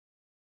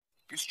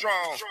Be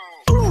strong.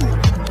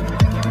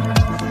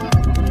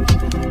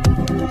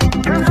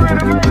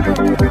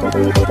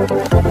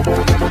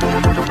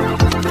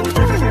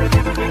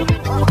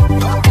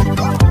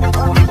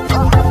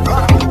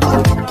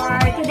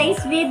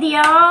 Today's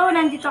video,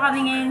 nandito kami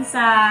ngayon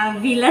sa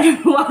villa,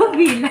 wow,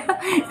 villa,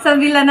 sa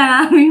villa ng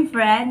aming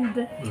friend.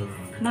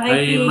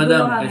 Kay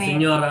Madam, kami. Kay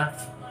Senyora.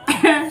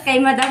 Kay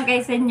Madam, kay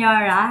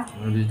Senyora.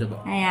 Dito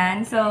ba?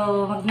 Ayan, so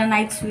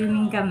magna-night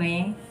swimming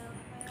kami.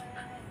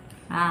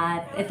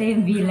 At ito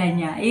yung villa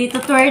niya.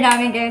 Itutour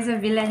namin kayo sa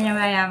villa niya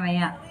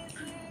maya-maya.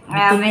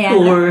 Maya-maya.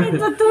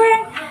 Itutour.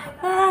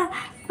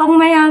 Pang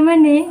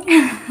mayaman eh.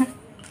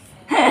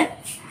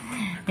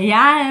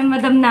 Ayan,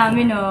 madam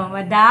namin oh.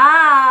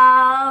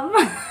 Madam!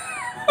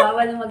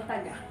 Bawal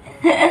magtaga.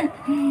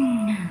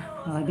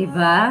 Oh,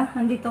 diba?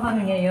 Nandito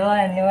kami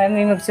ngayon.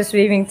 May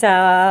magsaswimming sa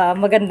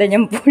maganda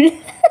niyang pool.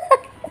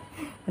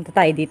 Punta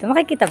tayo dito.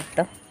 Makikita ba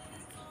ito?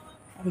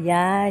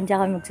 Ayan, diyan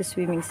kami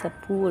magsaswimming sa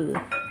pool.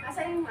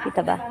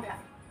 Kita ba?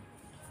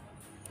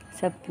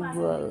 Sa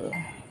pool.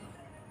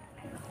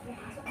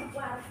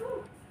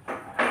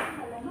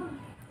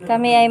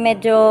 Kami ay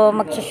medyo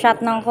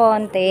magsashot ng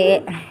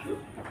konti.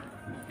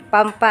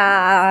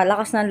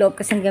 Pampalakas ng loob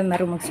kasi hindi kami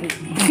marunong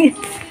mag-swimming.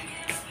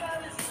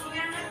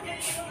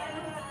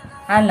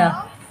 Ano?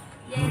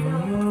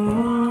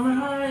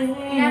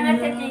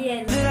 Inangat niya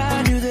yelo.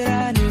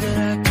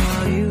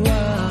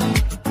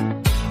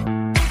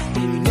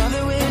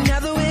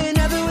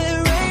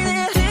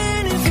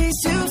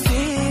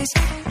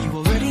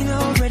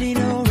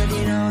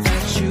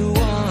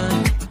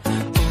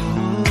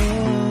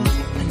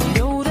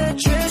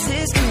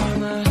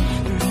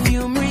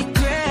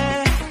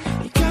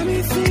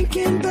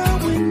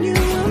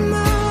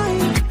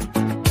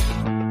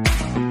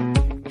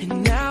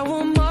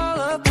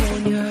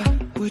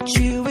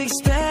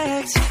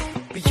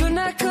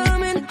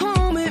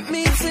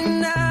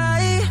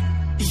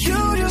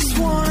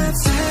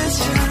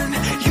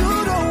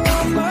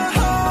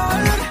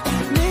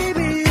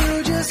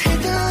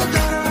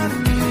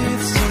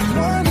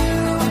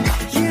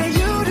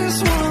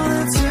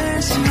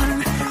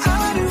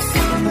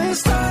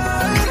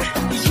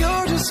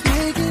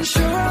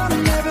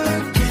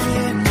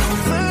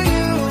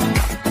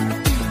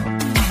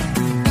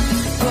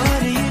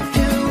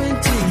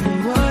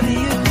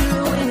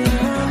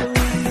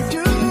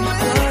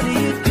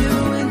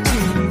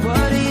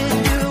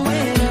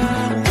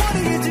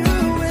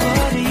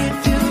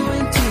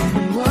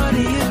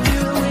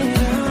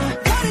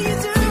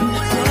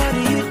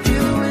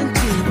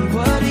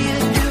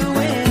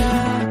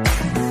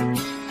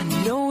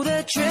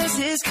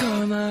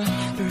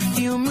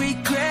 Perfume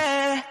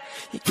regret.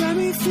 You got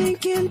me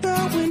thinking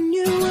about when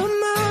you were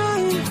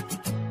mine.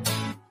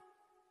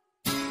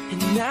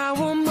 And now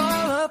I'm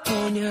all up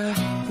on you.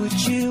 What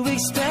you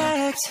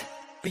expect?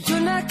 But you're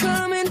not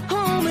coming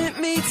home with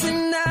me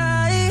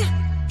tonight.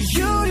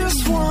 You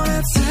just want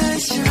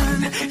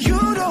attention. You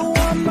don't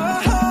want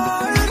my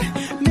heart.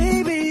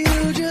 Maybe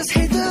you just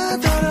hate the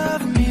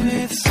thought of me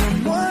with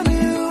someone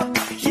new.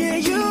 Yeah,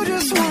 you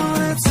just want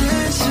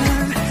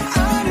attention.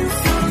 I knew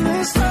from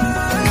the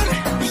start.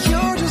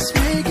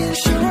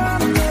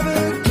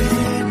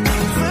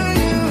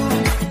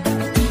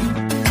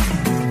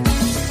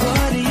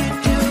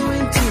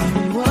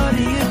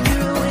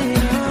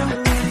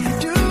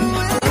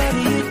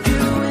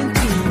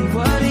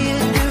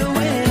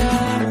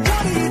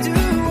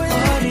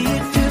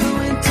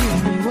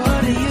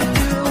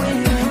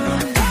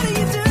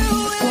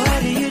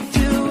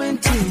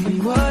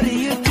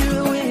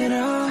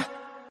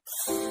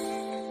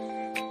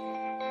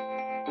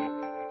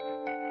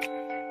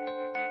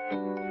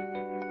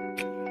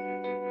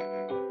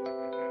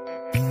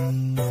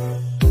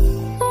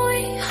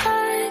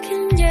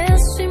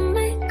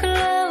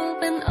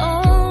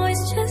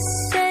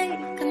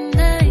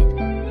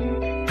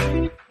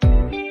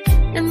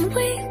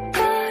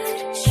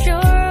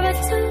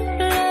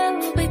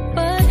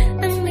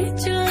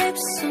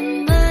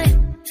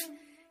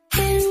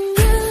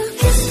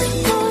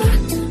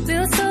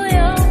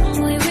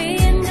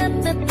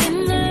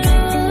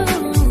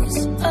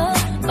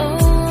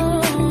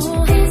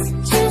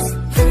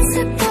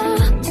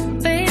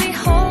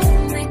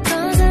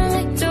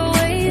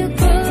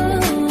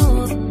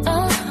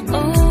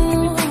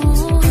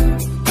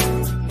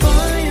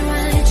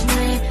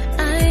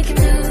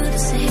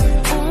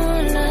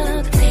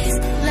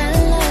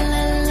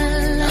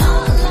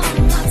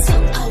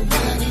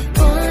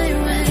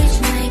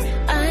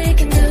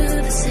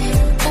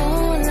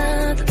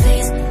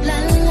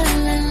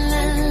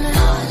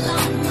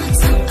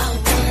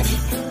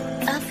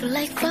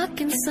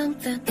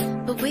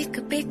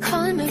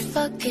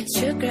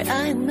 Sugar,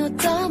 I'm no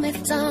dummy.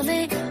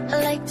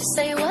 I like to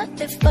say what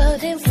if,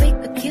 but if we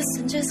could kiss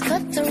and just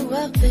cut the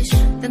rubbish,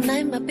 then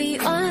I might be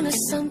on or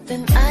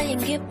something. I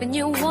ain't giving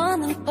you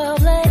one in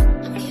public.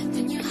 I'm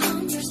giving you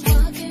hundreds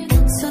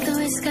fucking. Something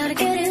we just gotta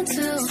get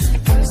into.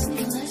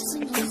 Personal life,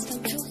 some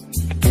wisdom too.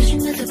 Vision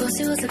that the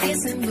bossy was a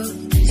kissing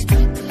booth.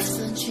 Despite the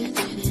sunshine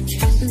and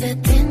truth.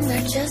 That dinner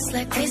just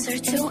like Razor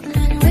too. And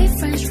then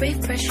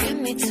refresh, give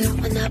me two.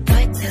 When I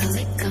bite the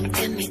lick, come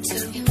give me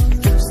two. You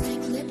want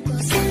lipstick, lip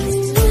gloss,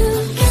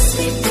 kiss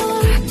me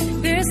more.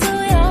 We're so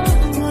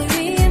young, boy,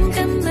 we ain't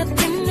got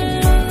nothing to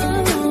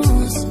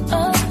lose.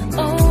 Oh,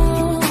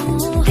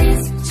 oh,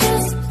 it's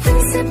just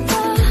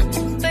principle.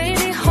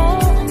 Baby,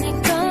 hold me,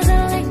 'cause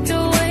I like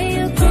the way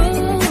you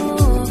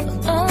groove.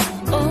 Oh,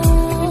 oh,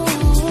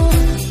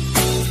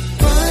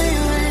 boy,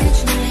 right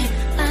night,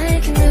 I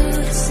can do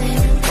the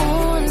same.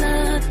 All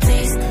of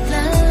these,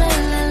 la la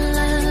la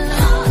la la.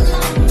 All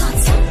of my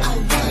time, I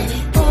want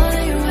it.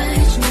 Boy,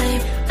 right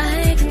night,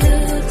 I can do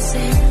the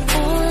same.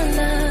 All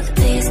of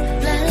these,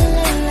 la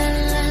la la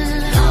la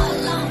la.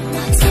 All of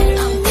my time,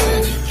 I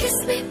want it. Kiss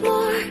me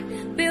more,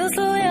 feel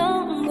so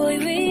young, boy,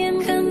 we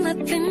ain't got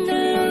nothing to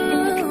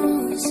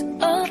lose.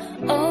 Oh,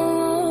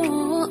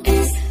 oh,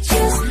 it's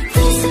just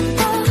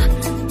principle.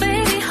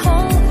 Baby,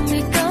 hold me,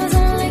 'cause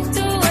I like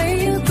the way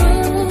you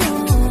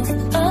groove.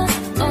 Oh,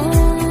 oh,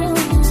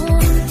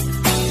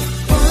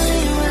 boy,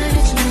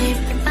 right night,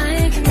 I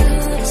can do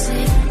the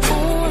same.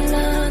 All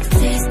of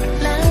this,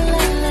 la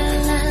la la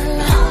la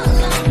la. All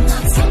of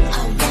my time,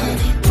 I want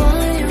it.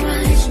 Boy,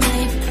 right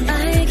night,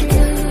 I can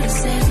do the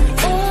same.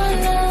 All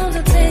of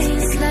the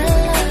things, la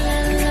la la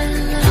la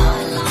la.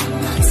 All of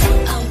my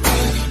time, I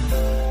want it.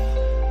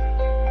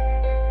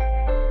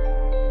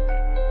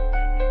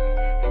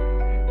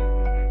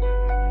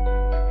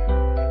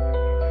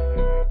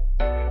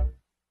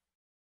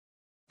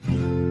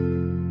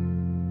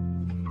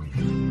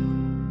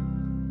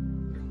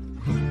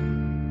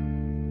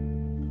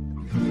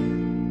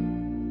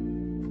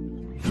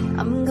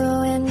 I'm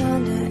going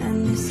under,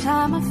 and this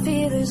time I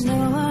feel there's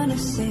no one to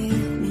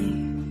save me.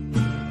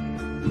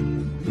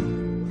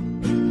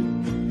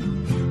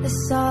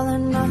 This all or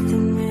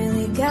nothing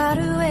really got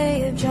a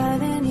way of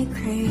driving me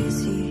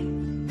crazy.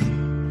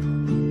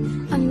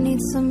 I need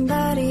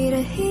somebody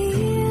to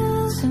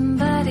heal,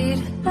 somebody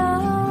to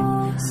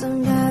know,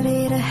 somebody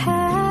to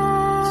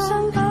have,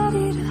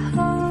 somebody to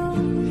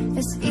hold.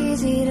 It's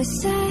easy to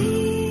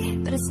say,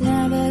 but it's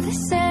never the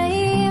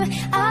same.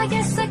 I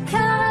guess I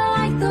kinda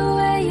like the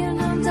way you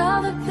numbed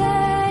all the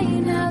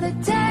pain. Now the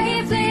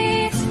day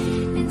bleeds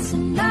into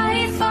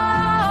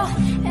nightfall,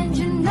 and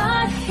you're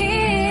not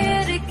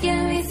here to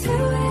get me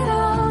through it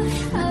all.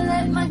 I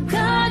let my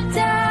guard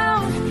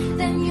down,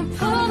 then you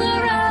pulled the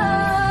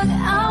rug.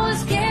 I was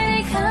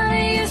getting kinda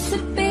used to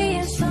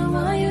being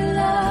someone you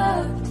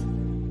loved.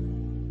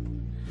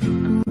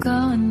 I'm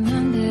going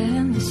under,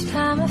 and this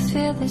time I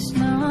feel there's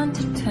no one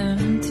to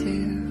turn to.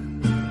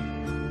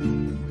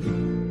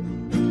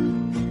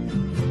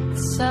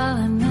 It's all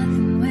or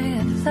nothing way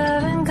of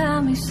loving got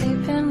me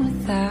sleeping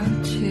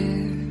without you.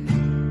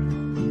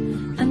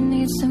 I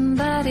need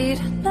somebody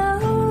to know,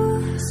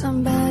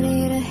 somebody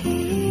to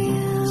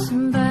heal,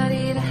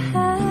 somebody to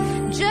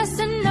have, just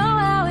to know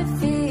how it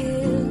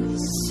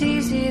feels. It's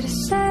easy to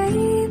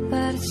say,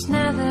 but it's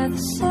never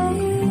the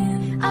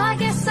same. I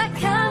guess I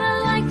kinda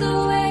like the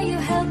way you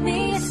helped me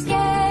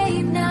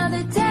escape. Now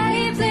the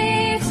day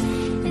bleeds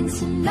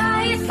into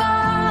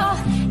nightfall,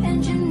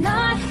 and you're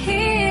not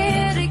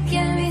here to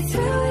get me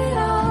through it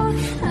all.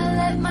 I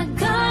let my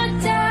guard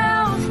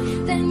down,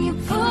 then you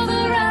pulled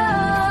the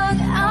rug.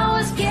 I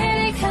was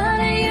getting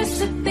kinda used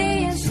to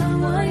being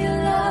someone you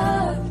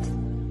loved.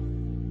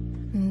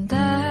 And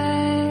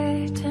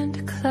I tend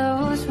to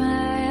close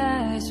my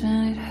eyes when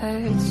it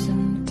hurts.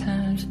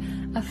 Sometimes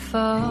I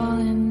fall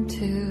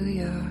into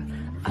your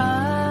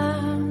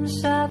arms.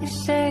 I'll be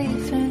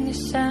safe in your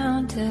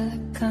sound till I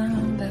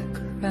come back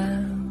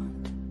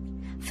around.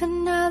 For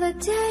now the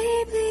day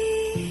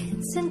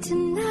bleeds into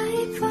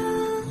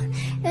nightfall,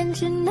 and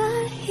you're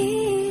not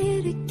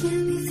here to get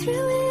me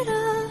through it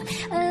all.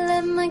 I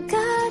let my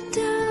guard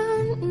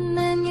down, and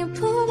then you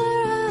pulled the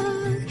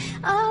rug.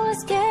 I was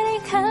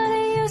getting kinda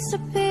used to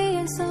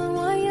being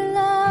someone you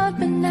love.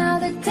 But now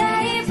the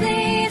day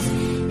bleeds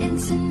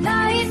into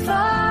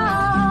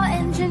nightfall,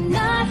 and you're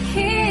not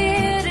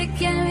here to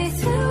get me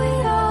through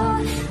it all.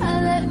 I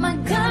let my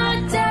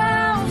guard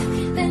down,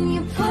 then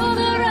you pulled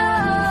the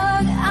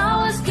rug. I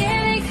was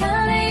getting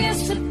kinda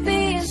used to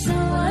being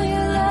someone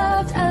you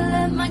loved. I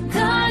let my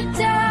guard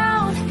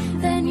down,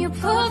 then you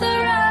pulled the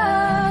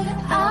rug.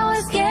 I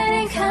was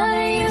getting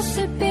kinda used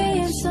to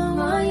being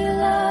someone you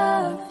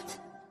loved.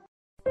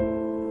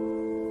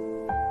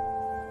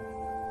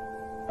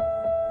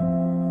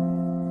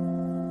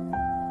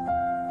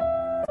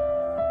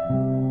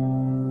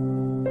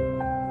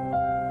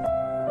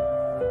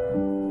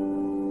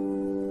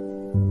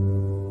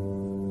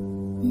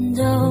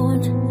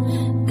 Don't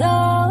go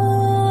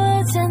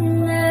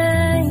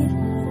tonight,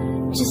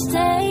 just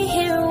stay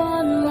here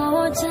one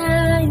more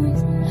time.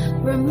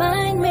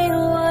 Remind me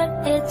what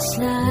it's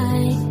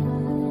like.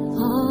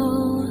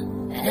 Oh,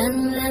 and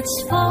let's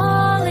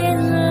fall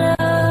in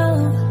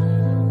love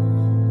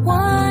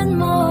one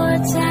more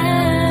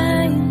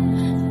time.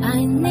 I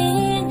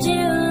need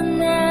you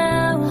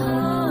now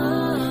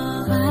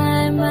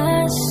by my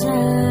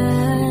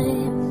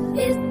side.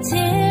 It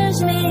tears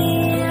me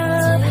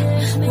up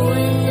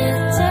when you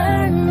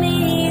turn me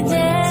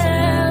down.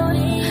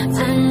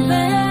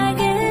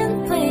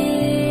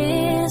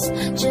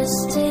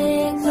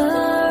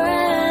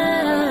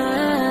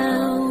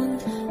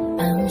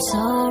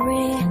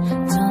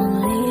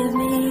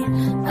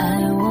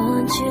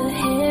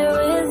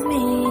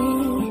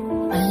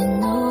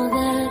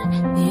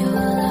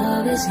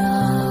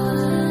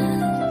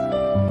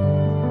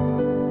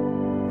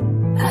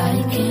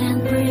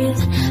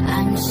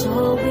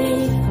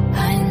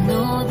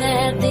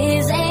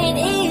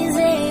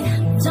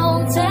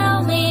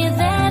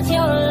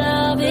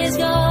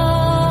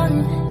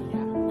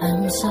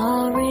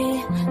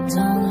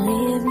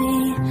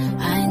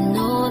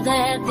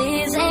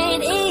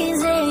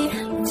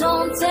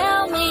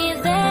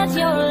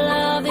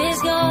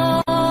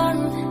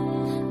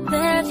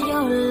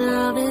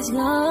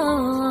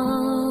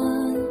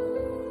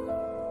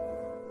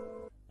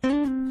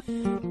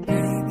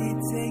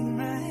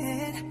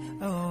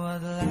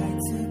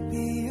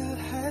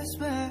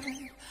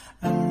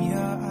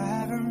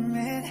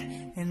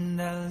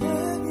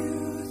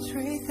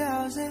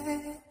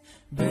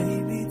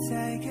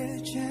 take a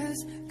chance,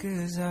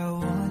 'cause I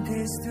want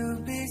this to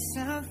be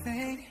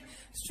something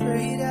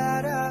straight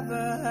out of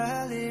a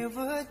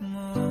Hollywood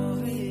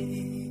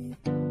movie.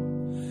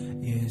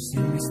 You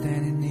see me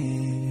standing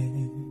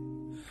here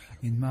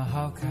in my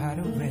Hulk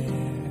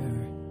outerwear,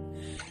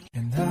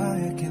 and all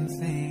you can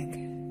think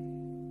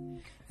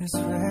is,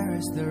 where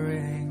is the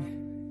ring?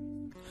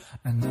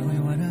 I know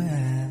you wanna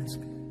ask,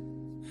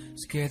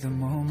 scared the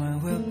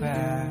moment will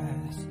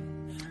pass.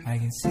 I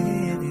can see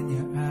it in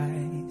your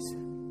eyes,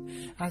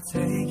 I'll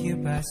take you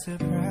by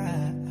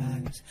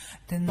surprise.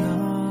 Then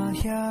all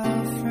your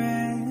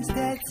friends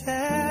that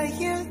tell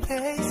you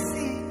they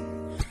see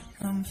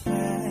I'm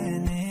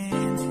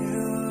planning to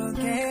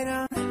get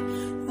on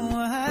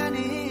one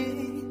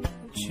knee,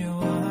 but you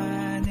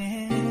want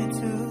it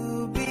to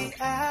be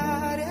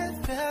out of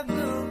the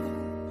blue.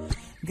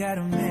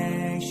 Gotta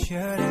make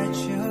sure that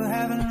you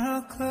have no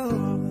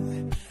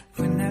clue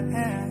when I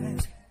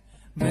ask,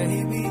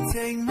 baby,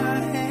 take my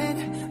hand.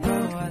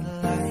 Oh, I'd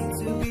like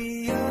to be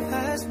your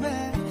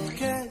husband,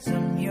 'cause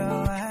I'm your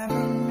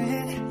Iron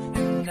Man,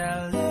 and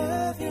I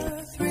love you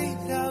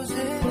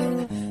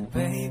 3000.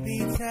 Baby,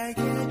 take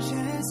a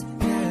chance,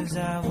 'cause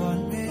I